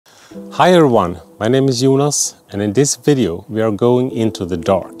Hi everyone, my name is Jonas, and in this video we are going into the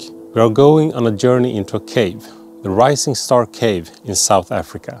dark. We are going on a journey into a cave, the Rising Star Cave in South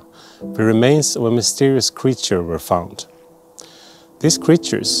Africa, where remains of a mysterious creature were found. These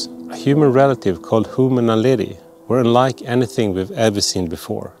creatures, a human relative called Homo naledi, were unlike anything we've ever seen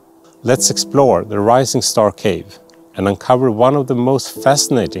before. Let's explore the Rising Star Cave and uncover one of the most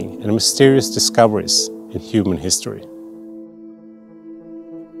fascinating and mysterious discoveries in human history.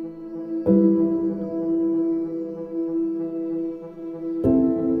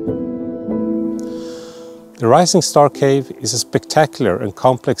 The Rising Star Cave is a spectacular and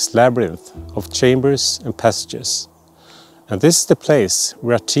complex labyrinth of chambers and passages. And this is the place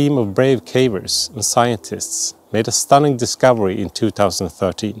where a team of brave cavers and scientists made a stunning discovery in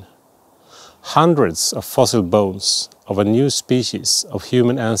 2013. Hundreds of fossil bones of a new species of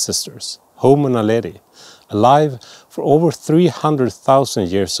human ancestors, Homo naledi, alive for over 300,000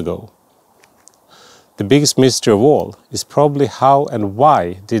 years ago. The biggest mystery of all is probably how and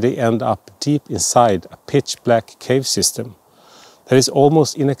why did they end up deep inside a pitch-black cave system that is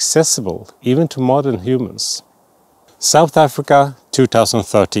almost inaccessible even to modern humans. South Africa,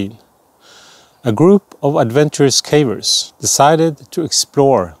 2013. A group of adventurous cavers decided to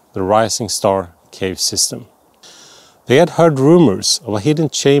explore the Rising Star cave system. They had heard rumors of a hidden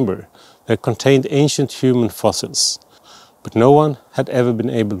chamber that contained ancient human fossils, but no one had ever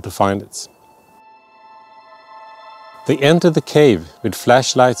been able to find it. They entered the cave with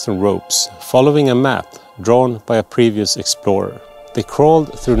flashlights and ropes, following a map drawn by a previous explorer. They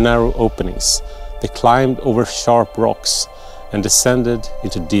crawled through narrow openings, they climbed over sharp rocks and descended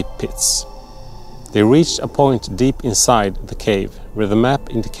into deep pits. They reached a point deep inside the cave where the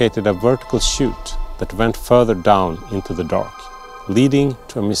map indicated a vertical chute that went further down into the dark, leading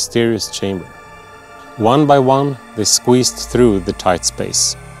to a mysterious chamber. One by one, they squeezed through the tight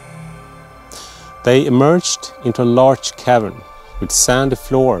space. They emerged into a large cavern with sandy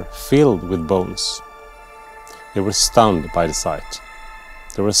floor filled with bones. They were stunned by the sight.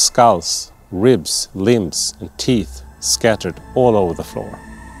 There were skulls, ribs, limbs and teeth scattered all over the floor.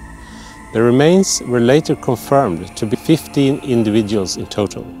 The remains were later confirmed to be 15 individuals in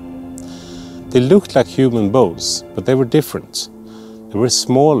total. They looked like human bones, but they were different. They were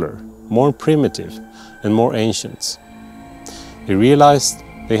smaller, more primitive and more ancient. They realized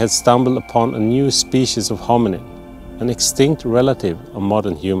they had stumbled upon a new species of hominin, an extinct relative of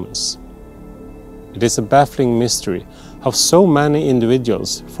modern humans. It is a baffling mystery how so many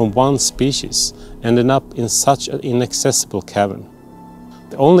individuals from one species ended up in such an inaccessible cavern.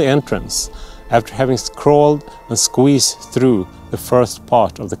 The only entrance, after having crawled and squeezed through the first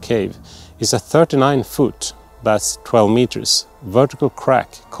part of the cave, is a 39-foot, that's 12 meters, vertical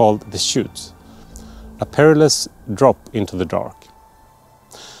crack called the chute, a perilous drop into the dark.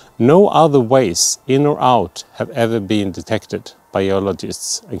 No other ways in or out have ever been detected by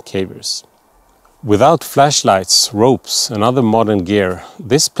geologists and cavers. Without flashlights, ropes and other modern gear,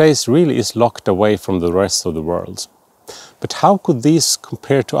 this place really is locked away from the rest of the world. But how could these,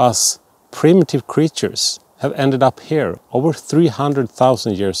 compared to us, primitive creatures have ended up here over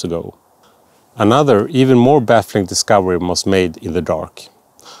 300,000 years ago? Another, even more baffling discovery was made in the dark.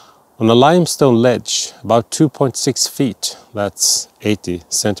 On a limestone ledge, about 2.6 feet, that's 80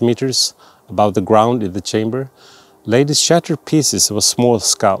 centimeters, above the ground in the chamber, lay the shattered pieces of a small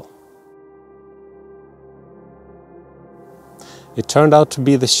skull. It turned out to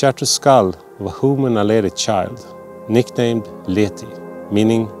be the shattered skull of a Homo naledi child, nicknamed Leti,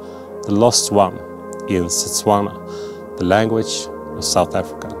 meaning the lost one in Setswana, the language of South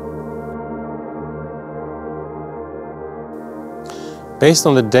Africa. Based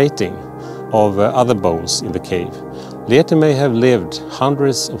on the dating of other bones in the cave, Leti may have lived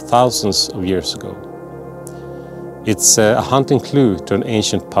hundreds of thousands of years ago. It's a hunting clue to an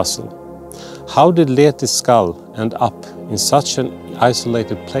ancient puzzle. How did Leti's skull end up in such an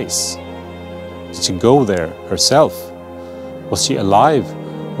isolated place? Did she go there herself? Was she alive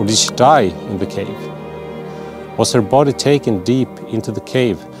or did she die in the cave? Was her body taken deep into the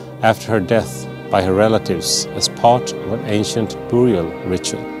cave after her death by her relatives as part of an ancient burial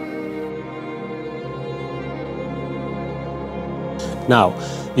ritual? Now,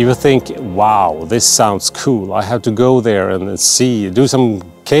 you will think, wow, this sounds cool. I have to go there and see, do some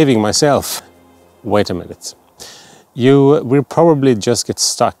caving myself. Wait a minute. You will probably just get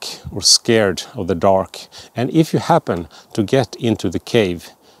stuck or scared of the dark. And if you happen to get into the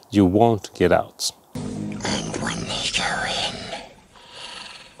cave, you won't get out. And when they go in,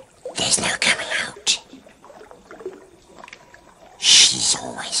 there's no coming out. She's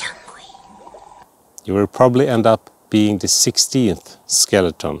always hungry. You will probably end up being the 16th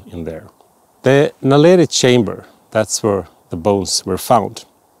skeleton in there. The naledi chamber, that's where the bones were found.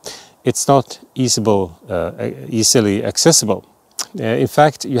 It's not easily accessible. In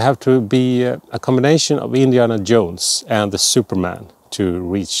fact, you have to be a combination of Indiana Jones and the Superman to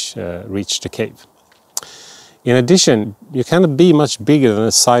reach the cave. In addition, you cannot be much bigger than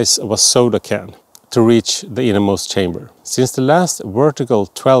the size of a soda can to reach the innermost chamber, since the last vertical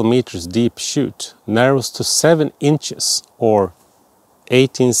 12 meters deep chute narrows to 7 inches or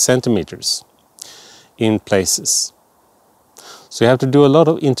 18 centimeters in places. So you have to do a lot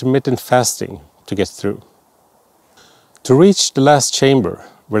of intermittent fasting to get through. To reach the last chamber,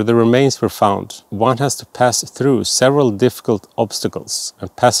 where the remains were found, one has to pass through several difficult obstacles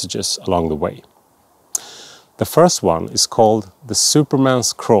and passages along the way. The first one is called the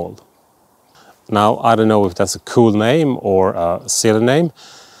Superman's Crawl. Now, I don't know if that's a cool name or a silly name.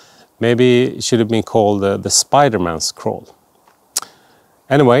 Maybe it should have been called the Spider-Man's Crawl.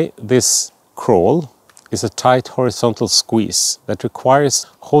 Anyway, this crawl is a tight horizontal squeeze that requires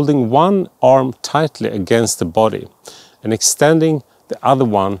holding one arm tightly against the body and extending the other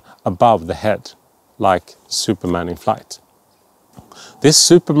one above the head, like Superman in flight. This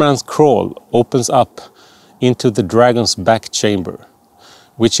Superman's Crawl opens up into the dragon's back chamber,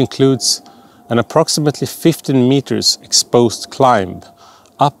 which includes an approximately 15 meters exposed climb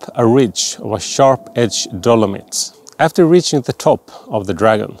up a ridge of a sharp-edged dolomite. After reaching the top of the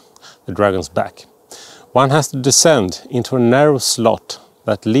dragon's back, one has to descend into a narrow slot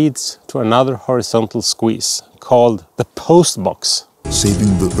that leads to another horizontal squeeze called the post box.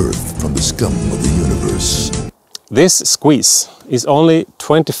 Saving the Earth from the scum of the universe. This squeeze is only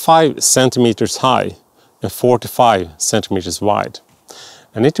 25 centimeters high and 45 centimeters wide,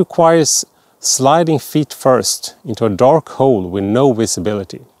 and it requires sliding feet first into a dark hole with no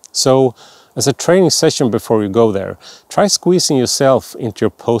visibility. So, as a training session before you go there, try squeezing yourself into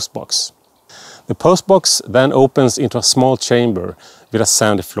your post box. The post box then opens into a small chamber with a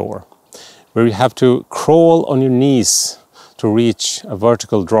sandy floor, where you have to crawl on your knees to reach a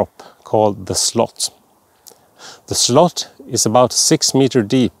vertical drop called the slot. The slot is about 6 meters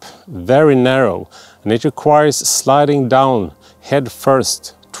deep, very narrow, and it requires sliding down head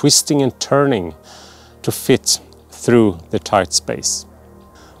first, twisting and turning to fit through the tight space.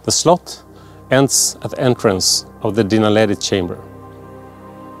 The slot ends at the entrance of the naledi chamber.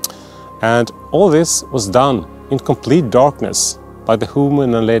 And all this was done in complete darkness by the Homo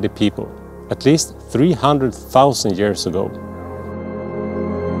naledi people, at least 300,000 years ago.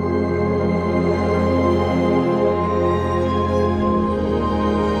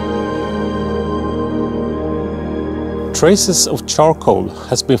 Traces of charcoal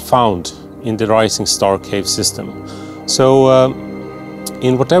has been found in the Rising Star cave system. So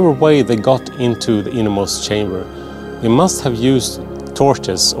in whatever way they got into the innermost chamber, they must have used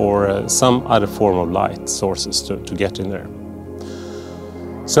torches or some other form of light sources to get in there.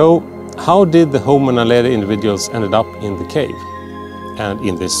 So how did the Homo naledi individuals ended up in the cave and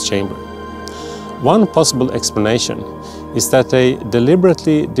in this chamber? One possible explanation is that they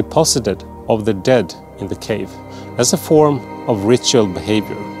deliberately deposited of the dead in the cave as a form of ritual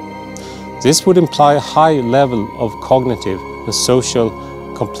behavior. This would imply a high level of cognitive and social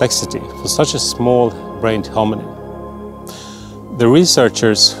complexity for such a small-brained hominin. The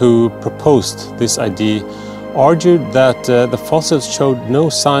researchers who proposed this idea argued that the fossils showed no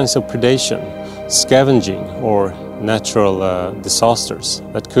signs of predation, scavenging, or natural disasters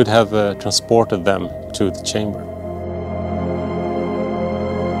that could have transported them to the chamber.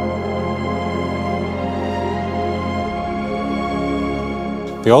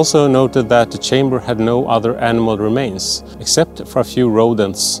 They also noted that the chamber had no other animal remains, except for a few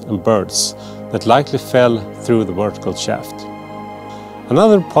rodents and birds that likely fell through the vertical shaft.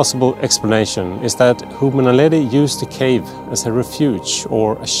 Another possible explanation is that Homo naledi used the cave as a refuge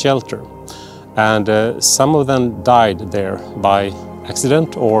or a shelter, and some of them died there by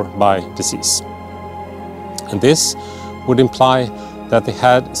accident or by disease. And this would imply that they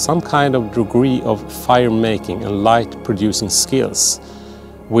had some kind of degree of fire-making and light-producing skills,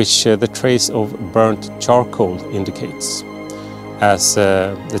 which the trace of burnt charcoal indicates, as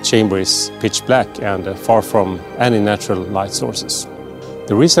the chamber is pitch black and far from any natural light sources.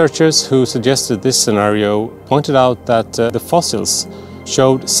 The researchers who suggested this scenario pointed out that the fossils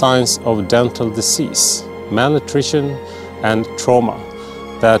showed signs of dental disease, malnutrition and trauma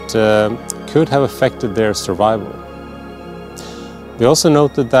that could have affected their survival. They also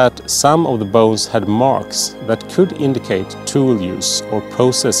noted that some of the bones had marks that could indicate tool use or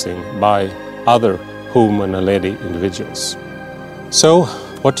processing by other Homo naledi individuals. So,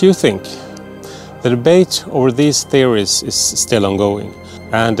 what do you think? The debate over these theories is still ongoing,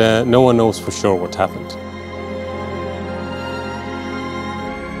 and no one knows for sure what happened.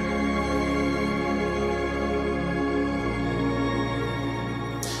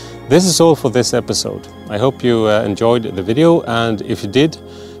 This is all for this episode. I hope you enjoyed the video, and if you did,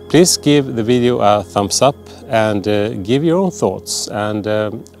 please give the video a thumbs up and give your own thoughts, and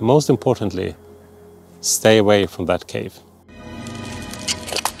most importantly, stay away from that cave.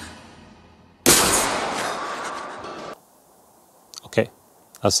 Okay,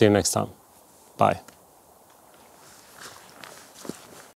 I'll see you next time. Bye.